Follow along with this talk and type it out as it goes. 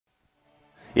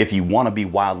If you want to be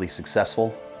wildly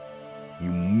successful,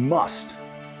 you must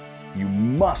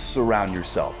surround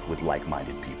yourself with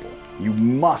like-minded people. You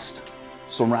must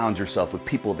surround yourself with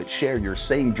people that share your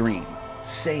same dream,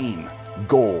 same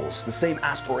goals, the same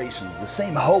aspirations, the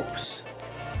same hopes.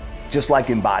 Just like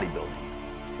in bodybuilding,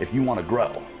 if you want to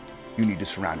grow, you need to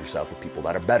surround yourself with people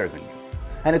that are better than you.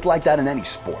 And it's like that in any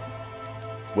sport.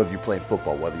 Whether you're playing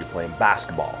football, whether you're playing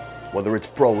basketball, whether it's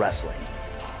pro wrestling,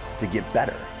 to get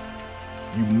better,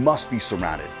 you must be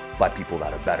surrounded by people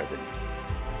that are better than you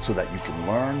so that you can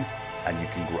learn and you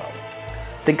can grow.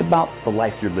 Think about the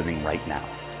life you're living right now.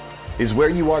 Is where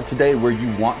you are today where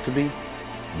you want to be?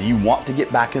 Do you want to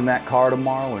get back in that car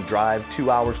tomorrow and drive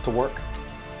 2 hours to work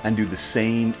and do the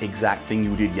same exact thing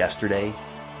you did yesterday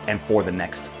and for the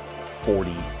next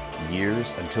 40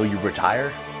 years until you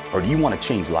retire? Or do you want to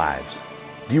change lives?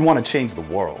 Do you want to change the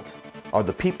world? Are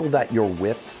the people that you're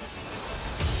with,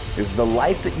 is the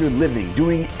life that you're living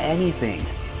doing anything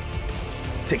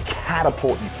to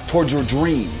catapult you towards your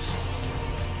dreams,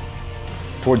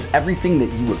 towards everything that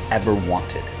you have ever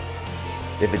wanted?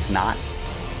 If it's not,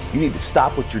 you need to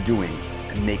stop what you're doing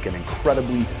and make an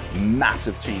incredibly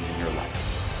massive change in your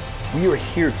life. We are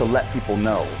here to let people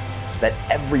know that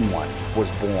everyone was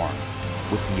born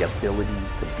with the ability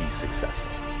to be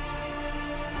successful.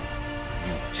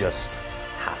 You just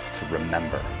have to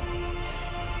remember.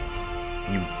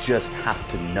 You just have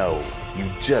to know. You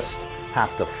just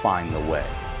have to find the way.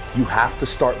 You have to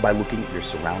start by looking at your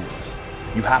surroundings.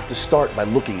 You have to start by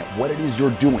looking at what it is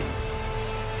you're doing.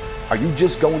 Are you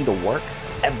just going to work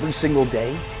every single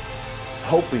day,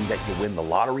 hoping that you win the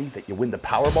lottery, that you win the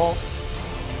Powerball?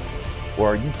 Or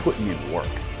are you putting in work?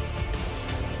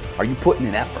 Are you putting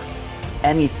in effort?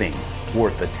 Anything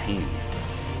worth attaining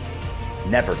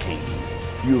never came easy.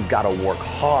 You've got to work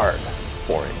hard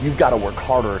for it. You've got to work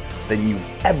harder than you've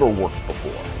ever worked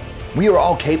before. We are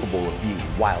all capable of being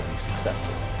wildly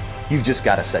successful. You've just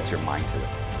got to set your mind to it.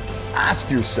 Ask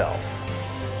yourself,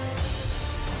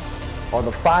 are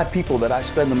the 5 people that I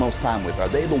spend the most time with, are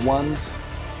they the ones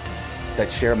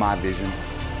that share my vision?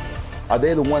 Are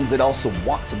they the ones that also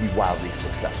want to be wildly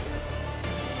successful?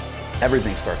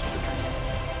 Everything starts with a dream.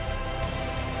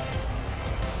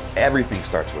 Everything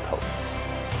starts with hope.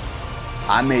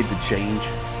 I made the change,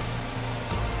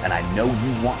 and I know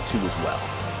you want to as well.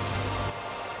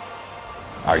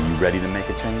 Are you ready to make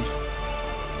a change?